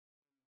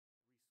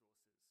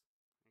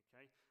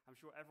I'm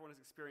sure everyone has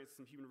experienced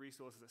some human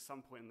resources at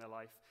some point in their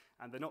life,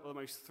 and they're not the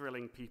most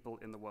thrilling people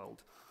in the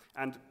world.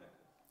 And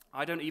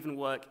I don't even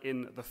work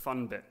in the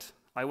fun bit.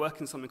 I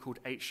work in something called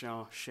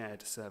HR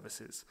shared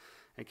services.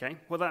 Okay?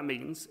 What that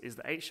means is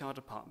that HR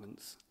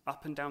departments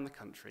up and down the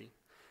country,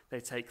 they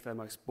take their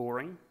most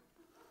boring,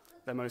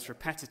 their most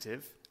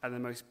repetitive, and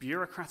their most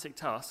bureaucratic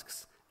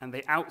tasks, and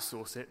they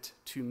outsource it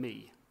to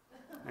me.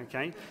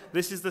 Okay?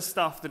 This is the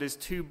stuff that is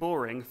too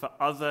boring for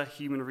other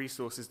human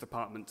resources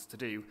departments to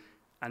do,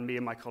 and me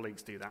and my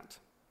colleagues do that.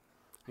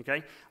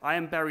 Okay? I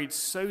am buried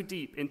so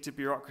deep into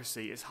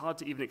bureaucracy, it's hard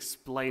to even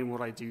explain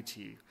what I do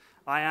to you.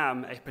 I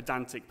am a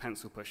pedantic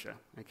pencil pusher,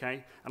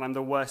 okay? And I'm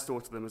the worst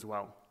sort of them as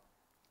well.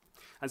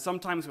 And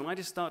sometimes when I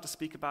just start to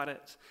speak about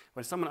it,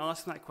 when someone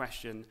asks that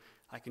question,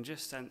 I can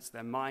just sense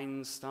their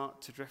minds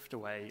start to drift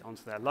away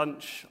onto their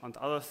lunch, onto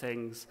other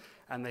things,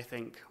 and they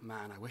think,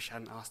 man, I wish I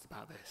hadn't asked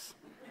about this.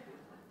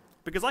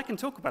 Because I can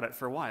talk about it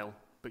for a while,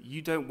 but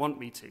you don't want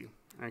me to,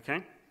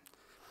 okay?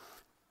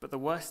 But the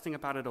worst thing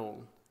about it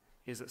all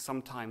is that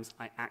sometimes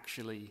I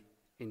actually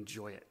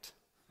enjoy it,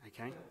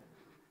 okay?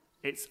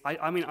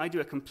 I do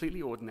a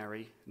completely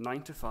ordinary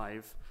 9 to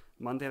 5,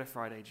 Monday to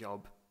Friday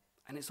job,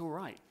 and it's all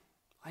right.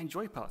 I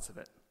enjoy parts of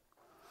it.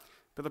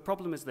 But the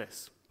problem is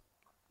this.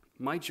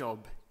 My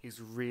job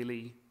is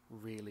really,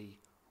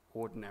 really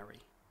ordinary.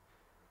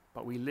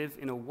 But we live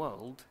in a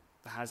world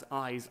that has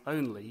eyes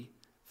only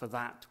for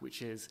that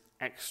which is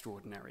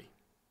extraordinary,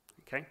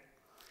 okay?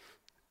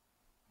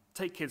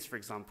 Take kids, for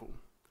example.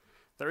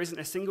 There isn't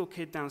a single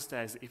kid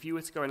downstairs that if you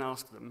were to go and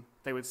ask them,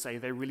 they would say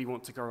they really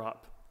want to grow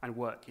up and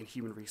work in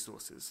human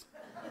resources.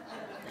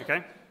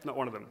 Okay? Not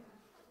one of them.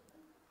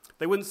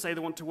 They wouldn't say they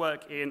want to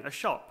work in a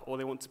shop, or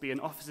they want to be an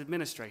office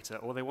administrator,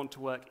 or they want to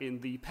work in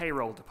the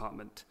payroll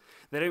department.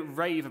 They don't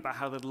rave about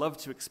how they'd love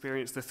to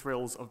experience the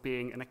thrills of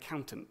being an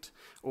accountant,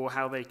 or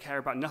how they care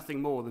about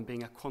nothing more than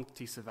being a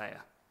quantity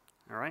surveyor.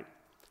 All right?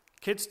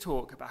 Kids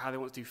talk about how they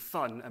want to do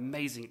fun,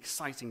 amazing,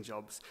 exciting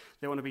jobs.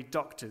 They want to be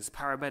doctors,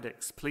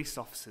 paramedics, police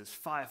officers,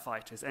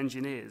 firefighters,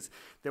 engineers.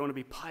 They want to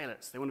be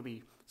pilots. They want to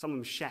be, some of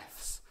them,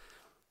 chefs.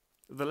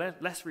 The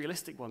less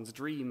realistic ones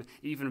dream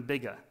even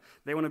bigger.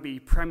 They want to be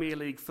Premier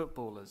League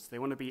footballers. They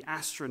want to be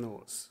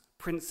astronauts,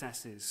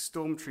 princesses,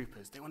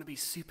 stormtroopers. They want to be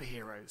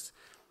superheroes.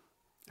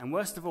 And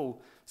worst of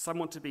all, some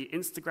want to be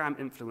Instagram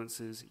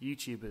influencers,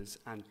 YouTubers,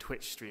 and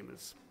Twitch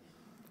streamers.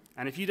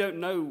 And if you don't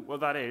know what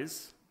that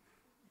is,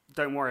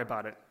 don't worry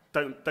about it.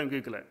 Don't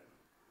Google it.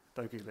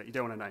 Don't Google it. You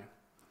don't want to know.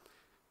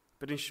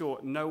 But in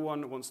short, no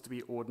one wants to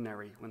be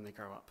ordinary when they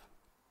grow up.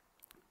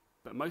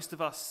 But most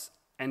of us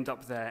end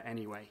up there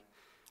anyway.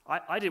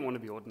 I didn't want to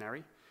be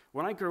ordinary.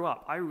 When I grew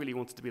up, I really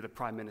wanted to be the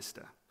Prime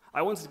Minister.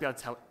 I wanted to be able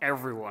to tell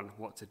everyone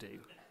what to do.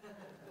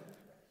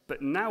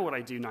 But now what I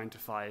do 9 to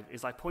 5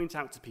 is I point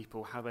out to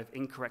people how they've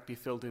incorrectly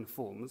filled in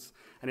forms,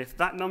 and if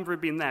that number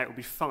had been there, it would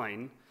be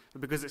fine,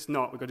 but because it's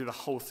not, we've got to do the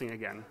whole thing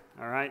again,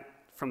 all right,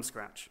 from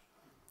scratch.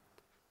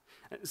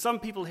 Some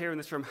people here in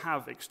this room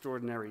have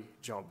extraordinary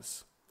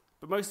jobs,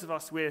 but most of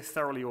us, we're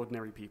thoroughly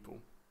ordinary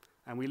people,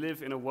 and we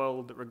live in a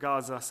world that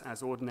regards us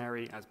as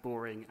ordinary, as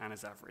boring, and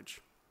as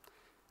average.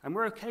 And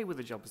we're okay with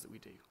the jobs that we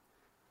do.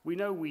 We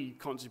know we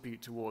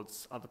contribute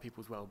towards other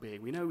people's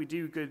well-being. We know we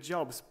do good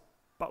jobs,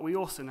 but we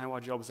also know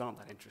our jobs aren't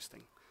that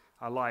interesting.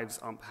 Our lives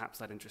aren't perhaps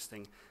that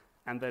interesting,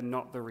 and they're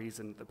not the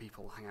reason that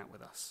people hang out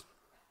with us.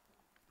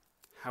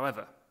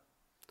 However,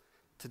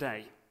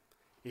 today,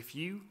 if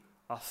you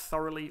are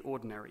thoroughly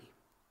ordinary,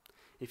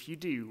 if you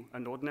do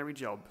an ordinary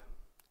job,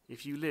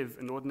 if you live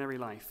an ordinary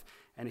life,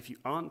 and if you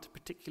aren't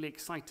particularly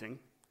exciting,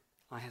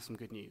 I have some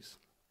good news.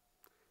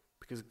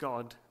 Because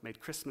God made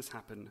Christmas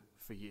happen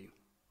for you.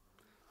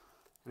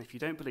 And if you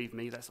don't believe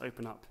me, let's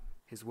open up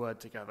his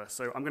word together.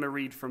 So I'm going to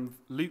read from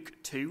Luke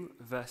 2,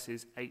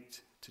 verses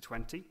 8 to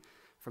 20,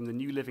 from the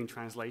New Living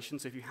Translation.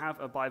 So if you have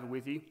a Bible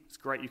with you, it's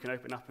great, you can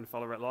open up and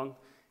follow it along.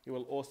 It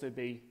will also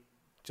be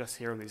just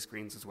here on these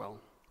screens as well.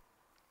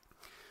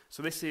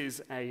 So this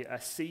is a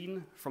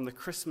scene from the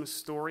Christmas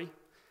story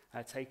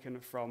taken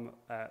from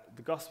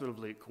the Gospel of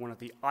Luke, one of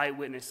the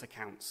eyewitness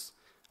accounts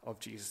of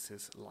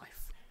Jesus'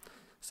 life.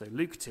 So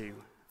Luke 2,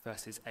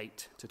 verses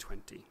 8 to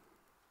 20.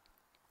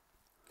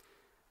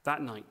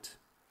 That night,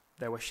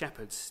 there were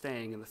shepherds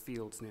staying in the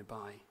fields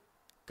nearby,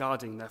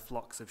 guarding their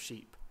flocks of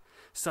sheep.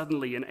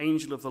 Suddenly, an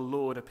angel of the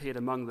Lord appeared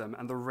among them,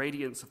 and the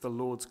radiance of the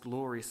Lord's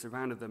glory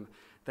surrounded them.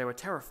 They were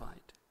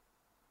terrified.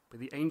 But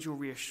the angel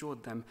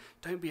reassured them.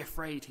 "Don't be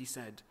afraid," he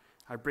said.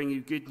 "I bring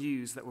you good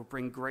news that will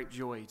bring great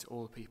joy to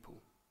all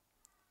people.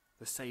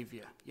 The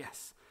Savior,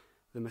 yes,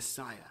 the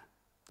Messiah,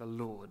 the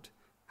Lord,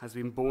 has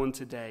been born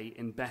today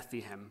in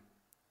Bethlehem,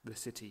 the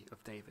city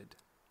of David.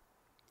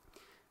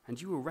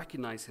 And you will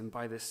recognize him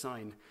by this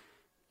sign.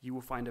 You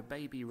will find a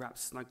baby wrapped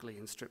snugly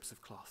in strips of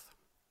cloth,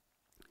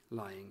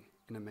 lying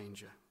in a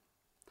manger."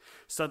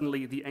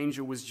 Suddenly, the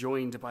angel was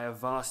joined by a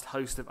vast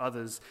host of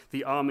others,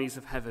 the armies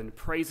of heaven,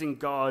 praising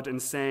God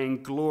and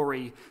saying,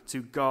 "Glory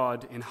to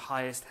God in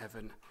highest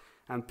heaven,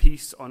 and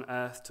peace on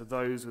earth to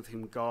those with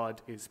whom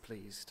God is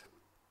pleased."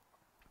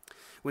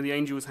 When the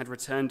angels had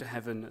returned to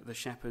heaven, the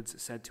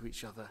shepherds said to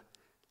each other,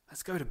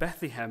 Let's go to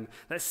Bethlehem.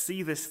 Let's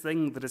see this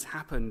thing that has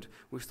happened,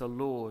 which the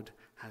Lord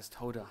has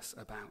told us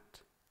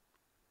about.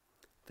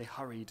 They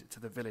hurried to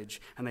the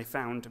village, and they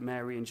found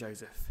Mary and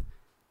Joseph,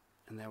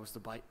 and there was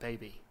the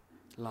baby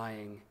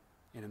lying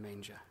in a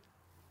manger.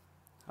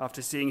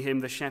 After seeing him,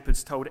 the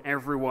shepherds told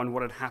everyone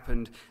what had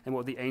happened and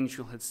what the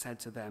angel had said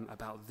to them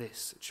about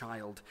this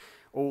child.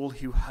 All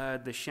who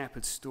heard the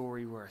shepherd's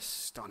story were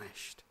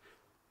astonished.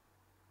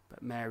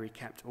 But Mary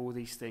kept all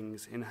these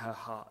things in her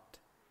heart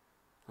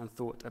and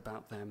thought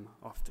about them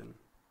often.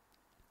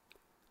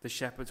 The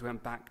shepherds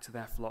went back to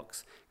their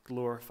flocks,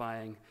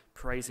 glorifying,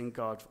 praising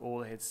God for all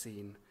they had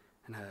seen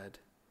and heard.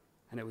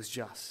 And it was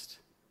just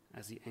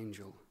as the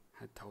angel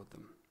had told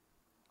them.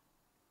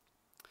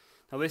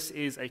 Now, this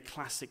is a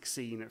classic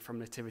scene from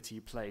nativity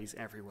plays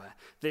everywhere.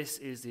 This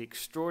is the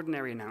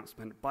extraordinary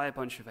announcement by a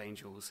bunch of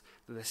angels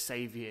that the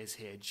Savior is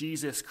here.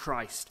 Jesus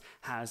Christ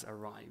has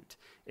arrived.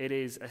 It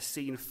is a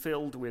scene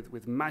filled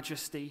with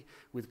majesty,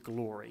 with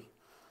glory.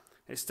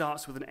 It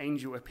starts with an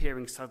angel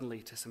appearing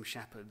suddenly to some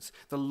shepherds.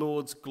 The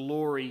Lord's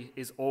glory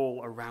is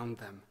all around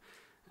them.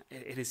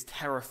 It is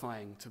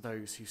terrifying to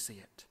those who see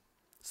it.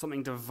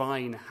 Something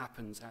divine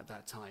happens at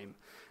that time.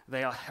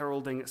 They are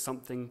heralding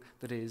something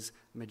that is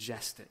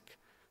majestic.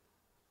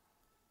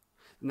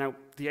 Now,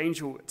 the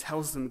angel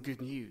tells them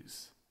good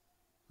news.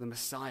 The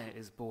Messiah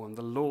is born,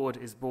 the Lord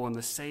is born,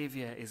 the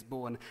Savior is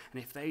born,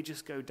 and if they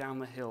just go down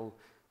the hill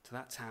to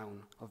that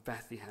town of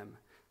Bethlehem,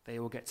 they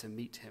will get to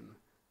meet him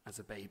as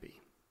a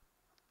baby.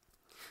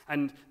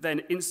 And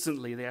then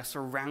instantly they are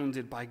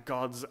surrounded by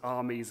God's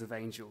armies of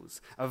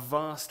angels. A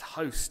vast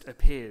host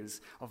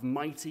appears of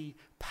mighty,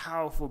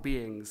 powerful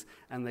beings,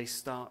 and they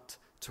start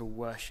to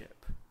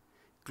worship.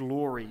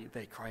 Glory,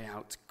 they cry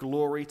out,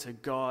 glory to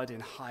God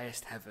in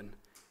highest heaven,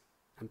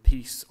 and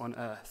peace on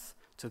earth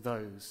to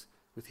those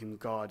with whom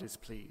God is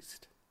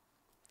pleased.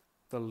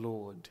 The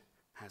Lord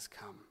has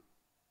come.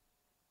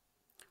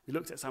 We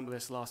looked at some of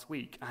this last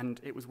week, and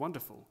it was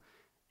wonderful.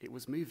 It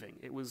was moving.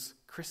 It was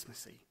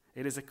Christmassy.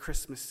 It is a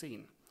Christmas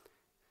scene.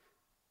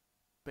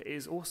 But it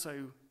is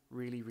also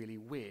really, really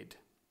weird.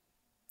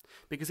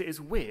 Because it is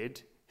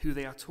weird who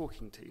they are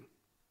talking to.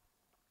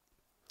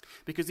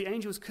 Because the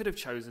angels could have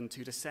chosen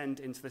to descend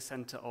into the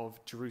center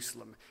of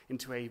Jerusalem,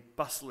 into a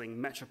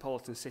bustling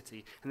metropolitan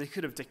city, and they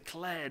could have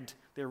declared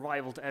the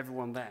arrival to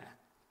everyone there.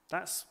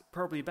 That's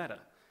probably better.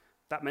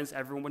 That means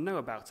everyone would know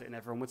about it and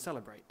everyone would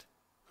celebrate.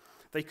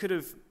 They could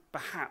have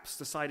perhaps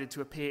decided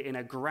to appear in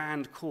a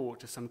grand court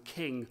to some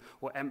king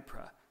or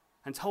emperor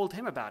and told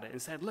him about it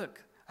and said,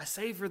 look, a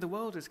savior of the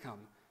world has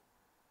come.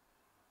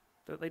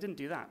 But they didn't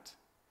do that.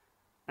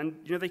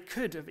 And, they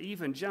could have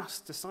even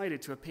just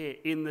decided to appear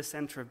in the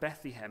center of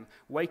Bethlehem,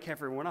 wake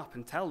everyone up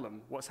and tell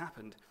them what's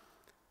happened.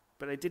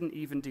 But they didn't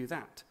even do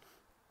that.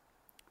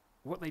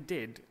 What they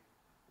did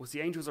was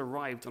the angels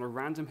arrived on a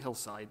random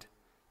hillside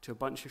to a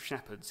bunch of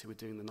shepherds who were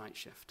doing the night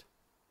shift.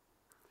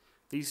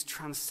 These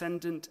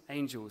transcendent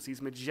angels,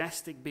 these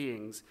majestic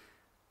beings,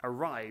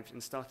 arrived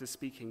and started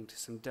speaking to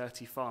some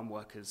dirty farm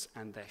workers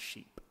and their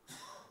sheep.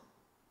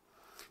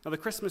 Now, the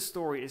Christmas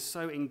story is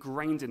so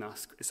ingrained in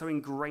us, so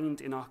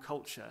ingrained in our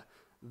culture,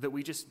 that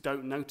we just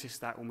don't notice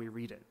that when we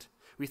read it.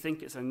 We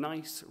think it's a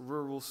nice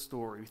rural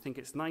story. We think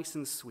it's nice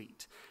and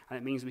sweet, and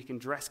it means we can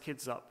dress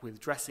kids up with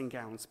dressing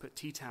gowns, put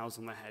tea towels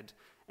on their head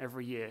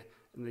every year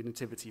in the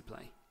nativity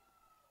play.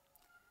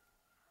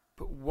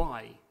 But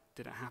why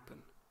did it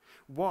happen?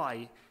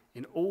 Why,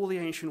 in all the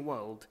ancient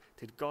world,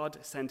 did God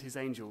send his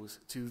angels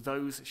to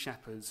those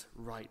shepherds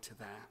right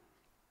there?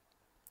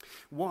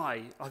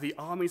 Why are the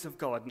armies of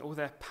God and all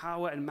their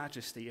power and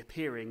majesty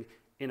appearing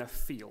in a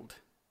field?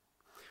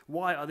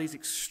 Why are these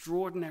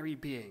extraordinary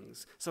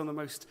beings, some of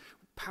the most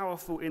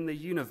powerful in the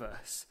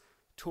universe,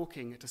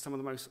 talking to some of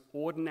the most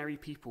ordinary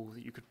people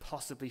that you could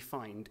possibly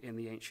find in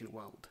the ancient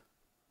world?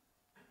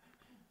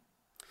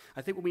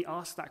 I think when we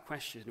ask that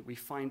question, we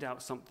find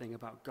out something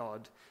about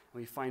God,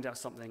 and we find out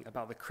something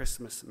about the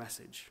Christmas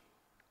message.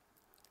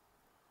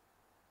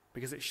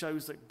 Because it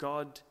shows that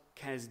God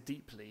cares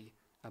deeply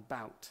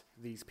about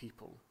these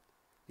people,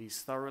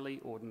 these thoroughly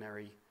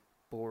ordinary,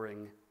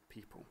 boring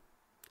people.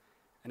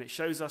 And it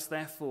shows us,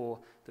 therefore,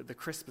 that the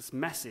Christmas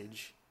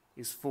message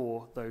is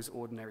for those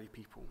ordinary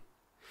people.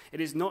 It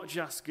is not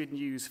just good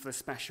news for the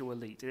special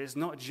elite. It is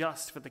not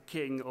just for the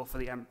king or for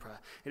the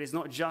emperor. It is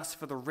not just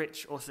for the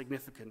rich or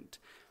significant,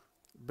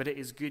 but it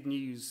is good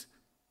news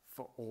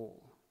for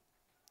all.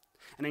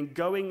 And in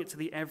going to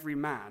the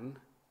everyman,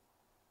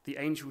 the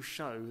angels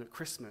show that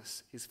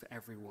Christmas is for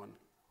everyone.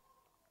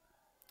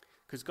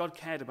 Because God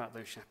cared about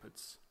those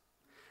shepherds,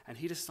 and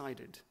he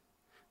decided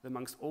that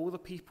amongst all the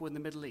people in the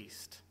Middle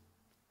East,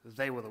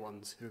 they were the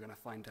ones who were going to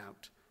find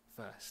out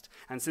first.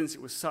 And since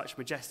it was such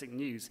majestic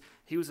news,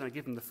 he was going to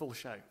give them the full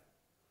show.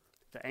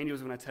 The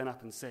angels were going to turn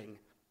up and sing.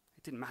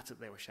 It didn't matter that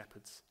they were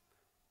shepherds.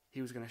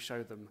 He was going to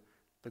show them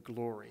the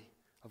glory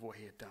of what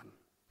he had done.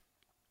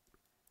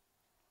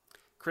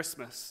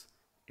 Christmas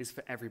is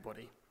for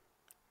everybody.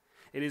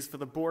 It is for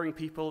the boring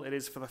people, it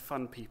is for the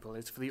fun people, it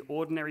is for the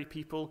ordinary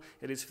people,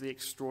 it is for the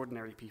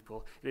extraordinary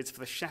people, it is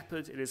for the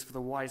shepherd, it is for the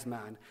wise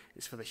man,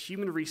 it's for the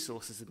human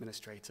resources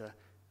administrator,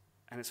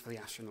 and it's for the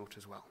astronaut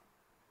as well.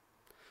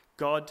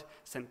 God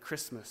sent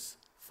Christmas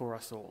for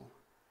us all.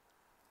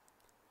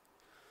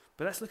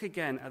 But let's look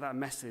again at that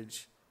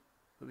message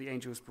that the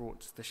angels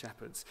brought to the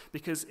shepherds.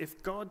 Because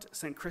if God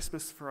sent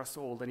Christmas for us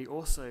all, then he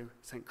also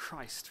sent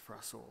Christ for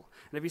us all.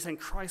 And if he sent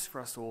Christ for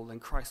us all, then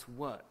Christ's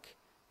work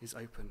is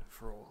open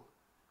for all.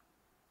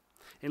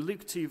 In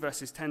Luke 2,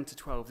 verses 10 to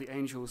 12, the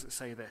angels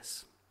say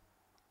this: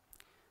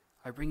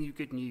 I bring you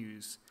good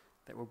news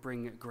that will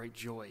bring great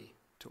joy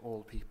to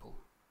all people.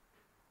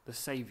 The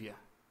Savior,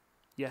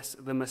 yes,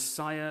 the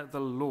Messiah,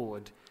 the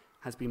Lord,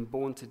 has been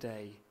born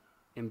today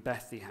in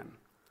Bethlehem,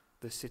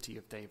 the city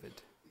of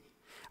David.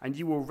 And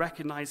you will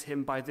recognize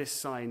him by this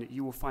sign.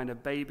 You will find a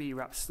baby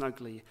wrapped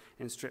snugly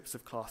in strips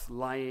of cloth,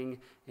 lying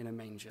in a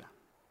manger.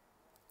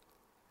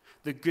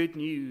 The good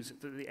news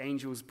that the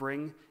angels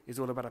bring is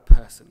all about a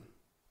person.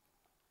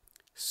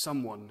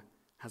 Someone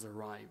has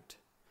arrived.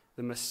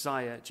 The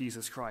Messiah,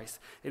 Jesus Christ.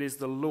 It is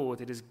the Lord.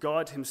 It is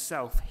God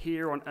himself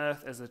here on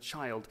earth as a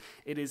child.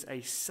 It is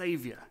a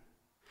Savior.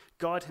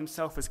 God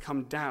himself has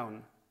come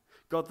down.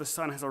 God the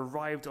Son has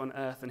arrived on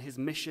earth, and his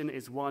mission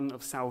is one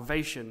of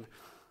salvation.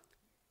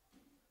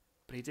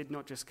 But he did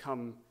not just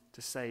come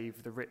to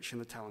save the rich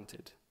and the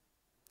talented.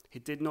 He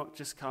did not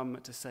just come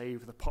to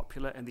save the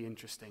popular and the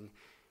interesting.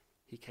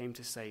 He came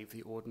to save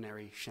the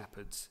ordinary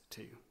shepherds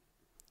too.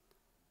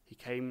 He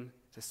came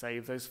to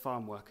save those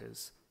farm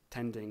workers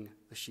tending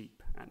the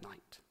sheep at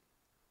night.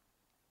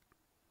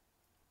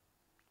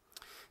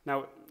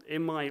 Now,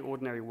 in my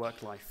ordinary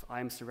work life, I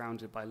am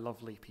surrounded by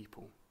lovely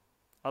people.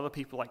 Other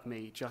people like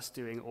me just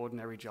doing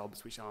ordinary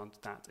jobs which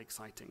aren't that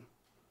exciting.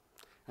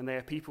 And they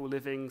are people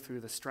living through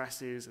the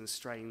stresses and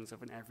strains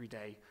of an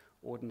everyday,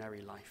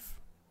 ordinary life.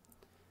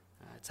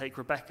 Take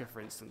Rebecca,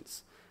 for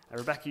instance.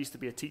 Rebecca used to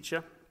be a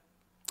teacher.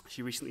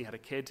 She recently had a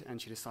kid,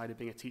 and she decided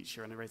being a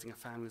teacher and raising a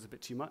family was a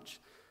bit too much,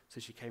 so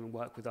she came and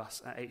worked with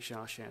us at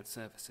HR Shared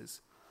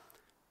Services.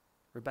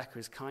 Rebecca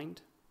is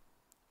kind,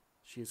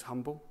 she is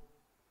humble,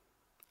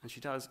 and she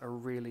does a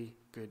really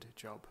good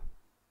job.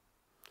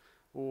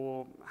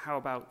 Or how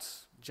about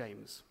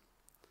James?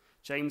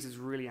 James is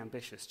really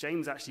ambitious.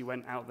 James actually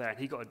went out there and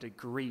he got a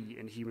degree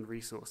in human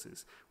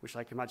resources, which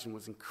I can imagine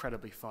was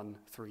incredibly fun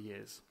 3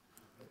 years.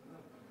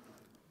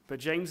 But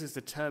James is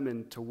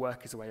determined to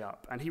work his way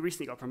up, and he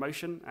recently got a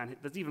promotion, and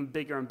there's even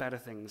bigger and better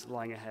things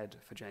lying ahead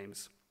for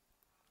James.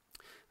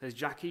 There's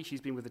Jackie. She's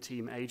been with the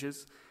team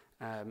ages.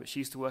 She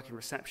used to work in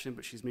reception,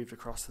 but she's moved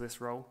across to this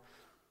role.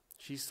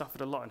 She's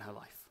suffered a lot in her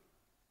life.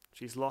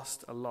 She's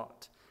lost a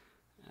lot,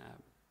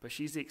 but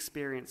she's the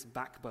experienced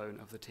backbone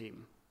of the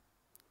team.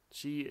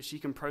 She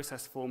can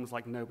process forms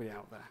like nobody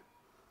out there,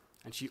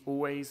 and she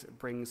always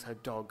brings her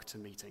dog to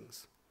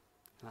meetings.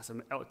 And that's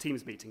a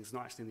Teams meetings,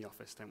 not actually in the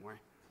office, don't worry.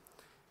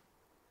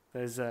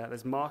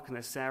 There's Mark and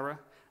there's Sarah,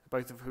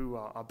 both of who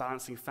are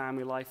balancing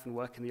family life and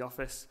work in the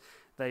office.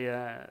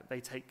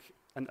 They take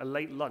a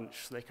late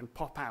lunch so they can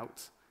pop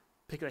out,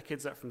 pick their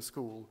kids up from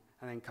school,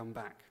 and then come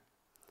back.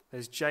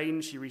 There's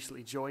Jane, she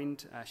recently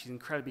joined. She's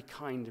incredibly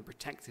kind and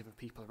protective of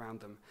people around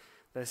them.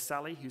 There's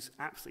Sally, who's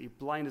absolutely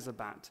blind as a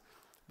bat,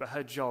 but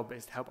her job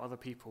is to help other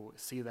people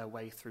see their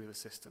way through the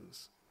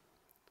systems.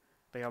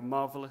 They are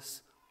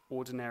marvelous,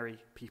 ordinary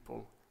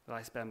people that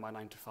I spend my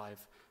 9 to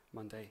 5,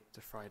 Monday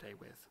to Friday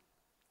with.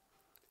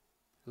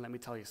 And let me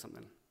tell you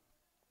something.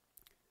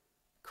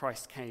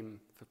 Christ came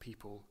for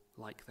people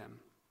like them.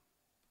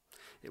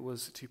 It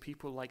was to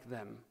people like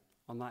them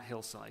on that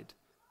hillside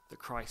that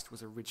Christ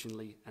was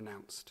originally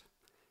announced.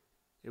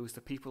 It was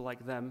to people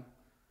like them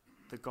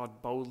that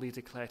God boldly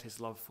declared his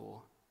love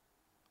for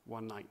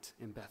one night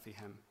in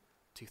Bethlehem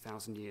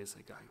 2,000 years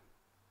ago.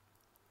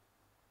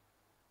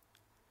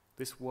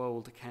 This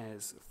world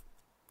cares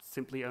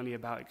simply only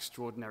about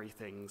extraordinary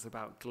things,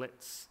 about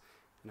glitz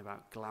and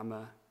about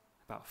glamour,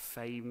 about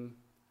fame,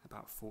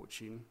 about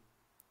fortune.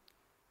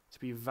 To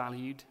be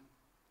valued,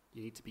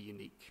 you need to be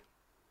unique.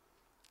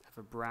 To have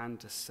a brand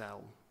to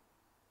sell,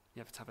 you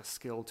have to have a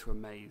skill to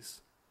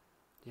amaze.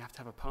 You have to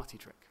have a party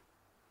trick.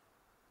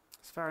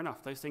 It's fair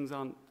enough, those things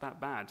aren't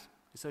that bad.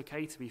 It's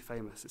okay to be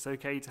famous. It's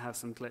okay to have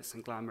some glitz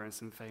and glamour and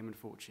some fame and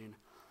fortune.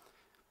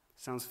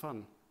 Sounds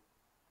fun.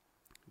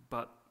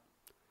 But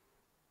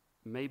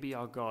maybe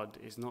our God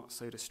is not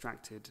so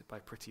distracted by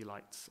pretty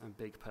lights and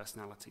big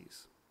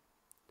personalities.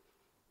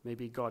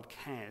 Maybe God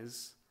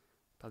cares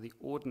about the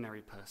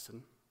ordinary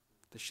person,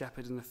 the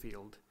shepherd in the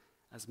field,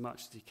 as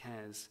much as he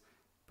cares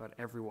about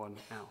everyone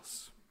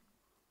else.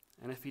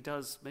 And if he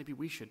does, maybe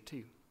we should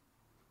too.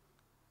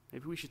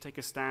 Maybe we should take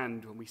a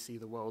stand when we see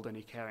the world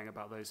only caring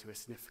about those who are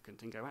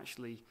significant and go,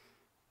 actually,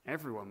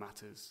 everyone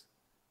matters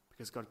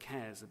because God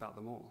cares about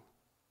them all.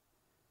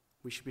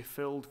 We should be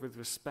filled with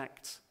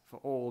respect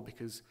for all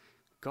because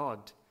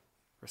God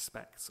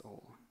respects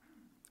all.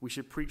 We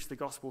should preach the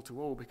gospel to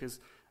all because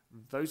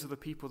those are the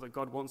people that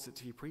God wants it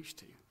to be preached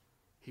to.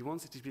 He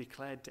wants it to be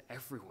declared to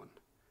everyone,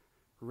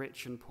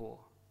 rich and poor,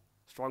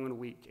 strong and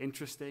weak,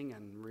 interesting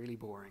and really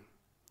boring.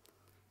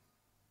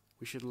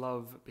 We should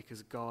love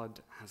because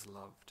God has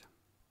loved.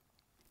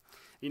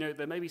 You know,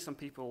 there may be some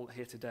people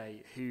here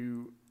today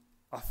who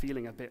are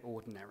feeling a bit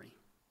ordinary.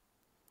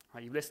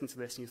 Right? You've listened to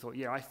this and you thought,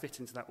 yeah, I fit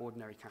into that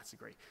ordinary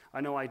category.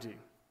 I know I do.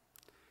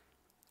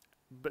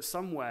 But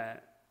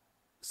somewhere,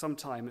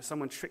 sometime,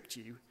 someone tricked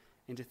you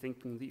into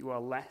thinking that you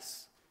are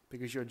less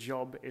because your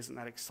job isn't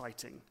that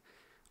exciting,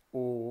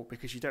 or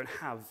because you don't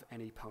have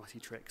any party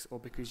tricks, or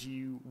because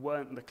you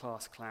weren't the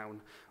class clown,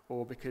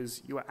 or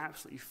because you are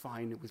absolutely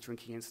fine with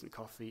drinking instant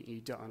coffee and you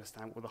don't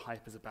understand what the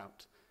hype is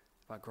about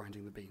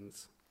grinding the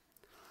beans.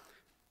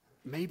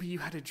 Maybe you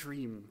had a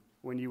dream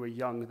when you were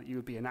young that you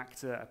would be an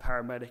actor, a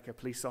paramedic, a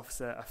police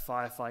officer, a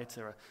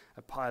firefighter,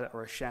 a pilot,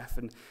 or a chef,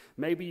 and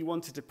maybe you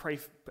wanted to play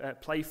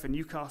for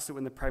Newcastle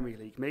in the Premier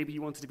League. Maybe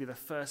you wanted to be the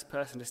first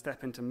person to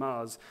step into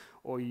Mars,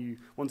 or you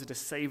wanted to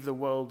save the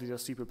world with your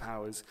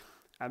superpowers,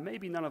 and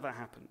maybe none of that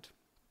happened.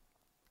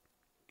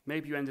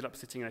 Maybe you ended up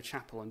sitting in a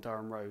chapel on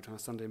Durham Road on a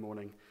Sunday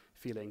morning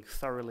feeling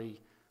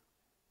thoroughly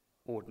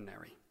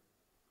ordinary.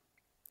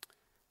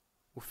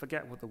 Well,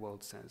 forget what the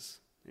world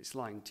says. It's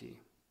lying to you.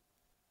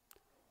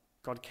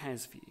 God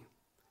cares for you,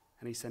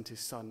 and he sent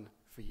his son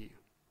for you.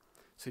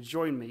 So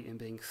join me in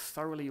being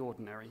thoroughly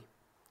ordinary,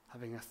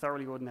 having a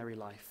thoroughly ordinary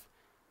life,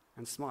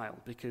 and smile,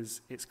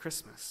 because it's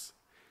Christmas,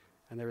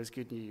 and there is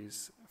good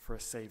news, for a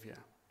Saviour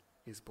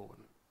is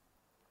born.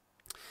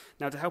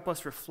 Now, to help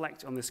us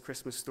reflect on this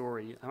Christmas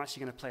story, I'm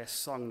actually going to play a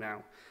song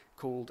now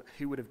called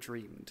Who Would Have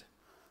Dreamed?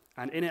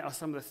 And in it are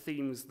some of the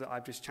themes that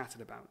I've just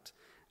chatted about.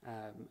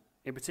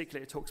 In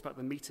particular, it talks about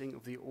the meeting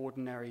of the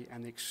ordinary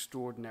and the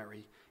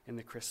extraordinary in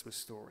the Christmas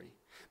story.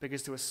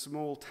 Because to a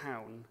small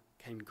town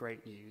came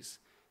great news,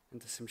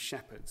 and to some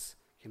shepherds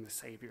came the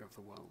Saviour of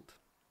the world.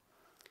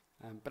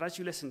 But as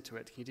you listen to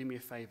it, can you do me a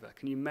favour?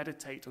 Can you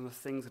meditate on the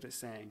things that it's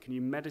saying? Can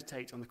you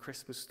meditate on the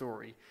Christmas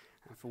story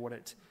and for what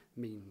it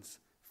means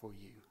for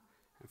you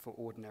and for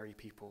ordinary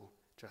people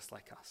just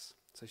like us?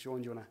 So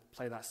Sean, do you want to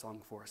play that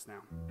song for us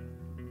now?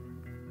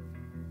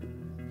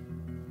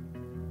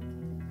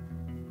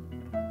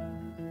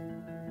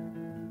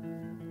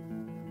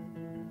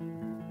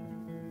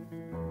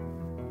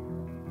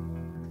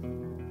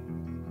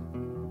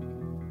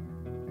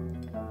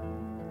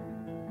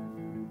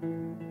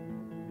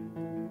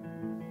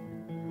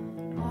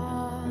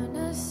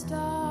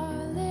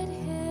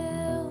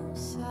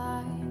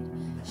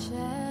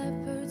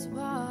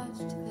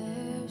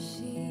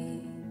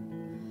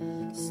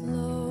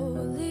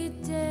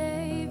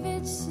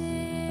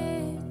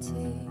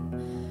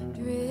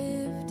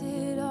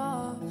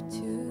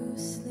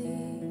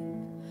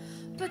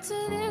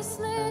 To this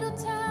little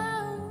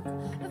town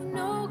of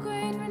no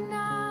great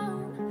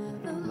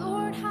renown, the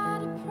Lord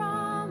had a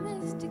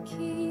promise to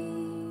keep.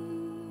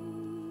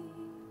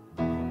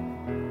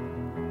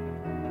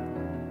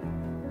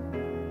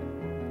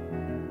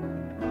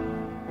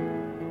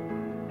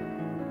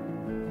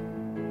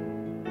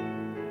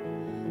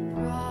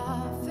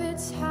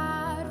 Prophets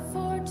had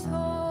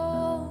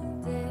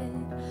foretold it,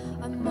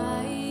 a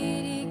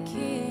mighty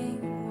king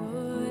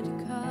would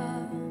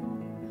come.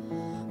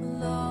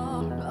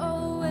 Long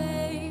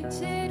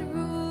awaited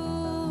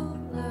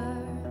ruler,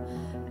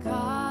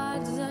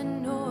 God's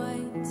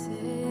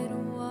anointed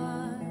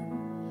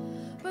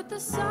one. But the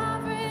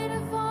sovereign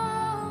of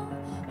all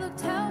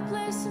looked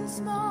helpless and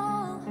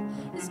small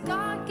as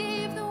God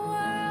gave the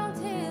world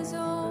his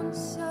own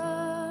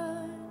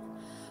son.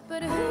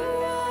 But who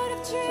would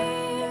have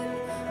dreamed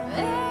or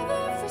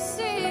ever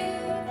foreseen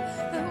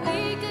that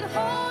we could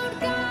hold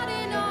God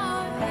in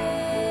our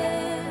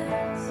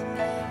hands?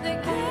 The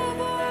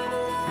giver of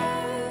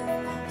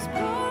life was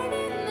born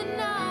in the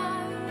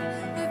night,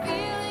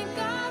 revealing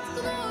God's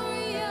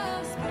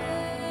glorious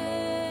plan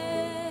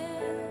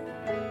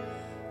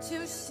to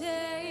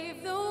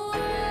save the world.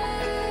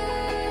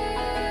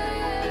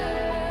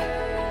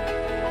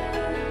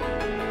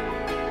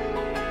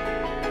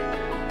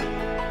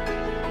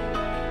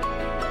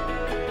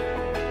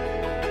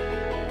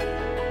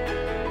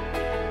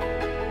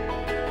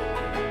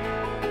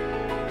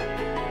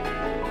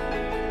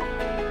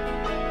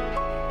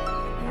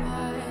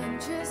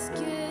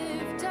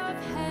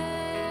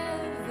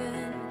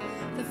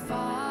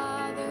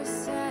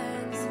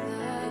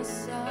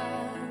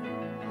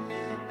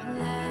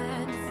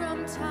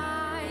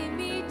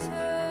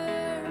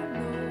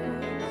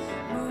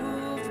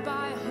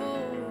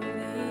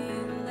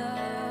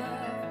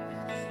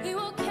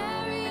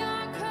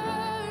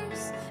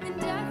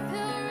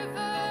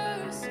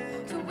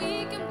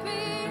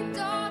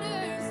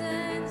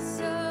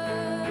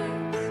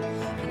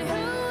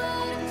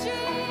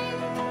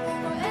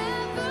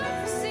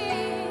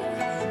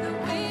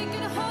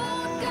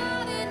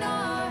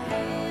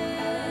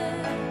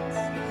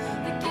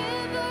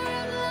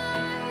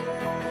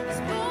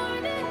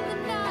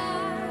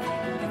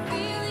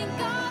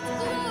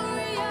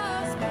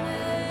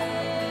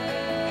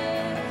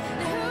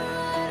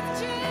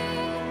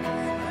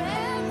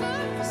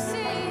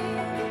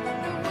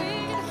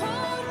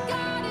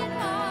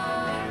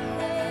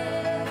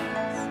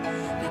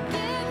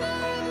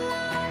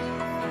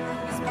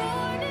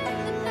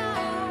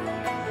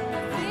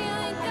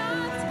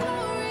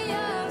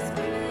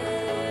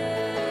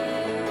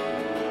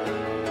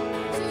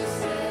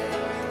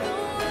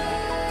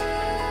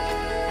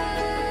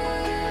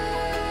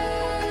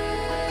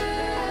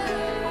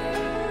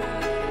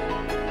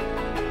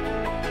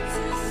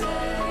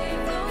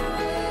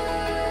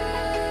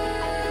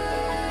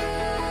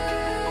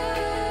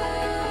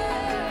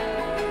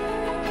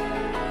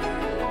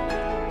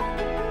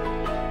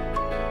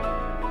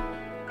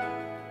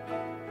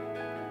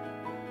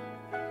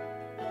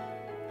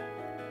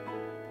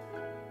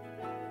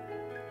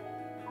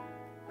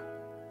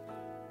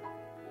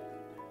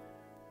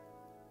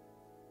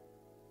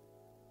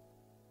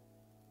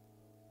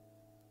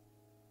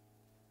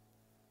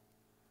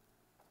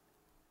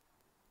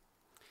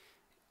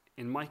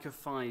 In Micah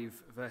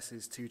 5,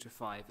 verses 2 to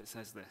 5, it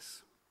says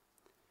this: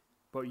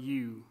 "But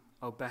you,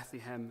 O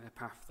Bethlehem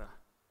Ephrathah,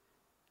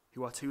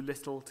 who are too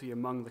little to be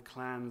among the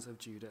clans of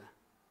Judah,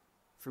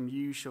 from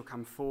you shall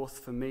come forth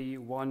for me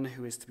one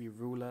who is to be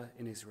ruler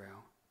in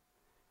Israel,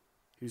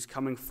 whose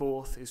coming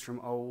forth is from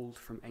old,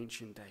 from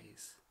ancient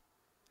days.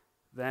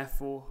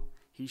 Therefore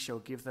he shall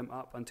give them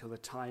up until the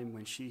time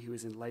when she who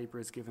is in labor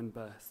is given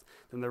birth.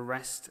 Then the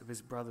rest of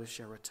his brothers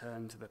shall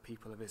return to the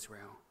people of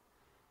Israel.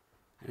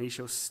 And he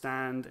shall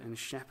stand and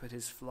shepherd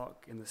his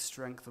flock in the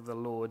strength of the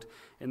Lord,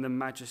 in the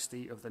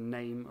majesty of the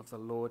name of the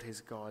Lord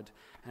his God,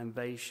 and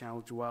they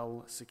shall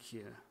dwell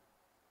secure.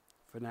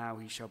 For now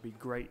he shall be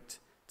great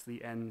to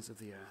the ends of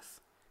the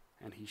earth,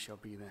 and he shall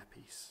be their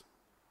peace."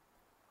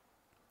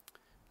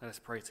 Let us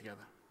pray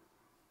together.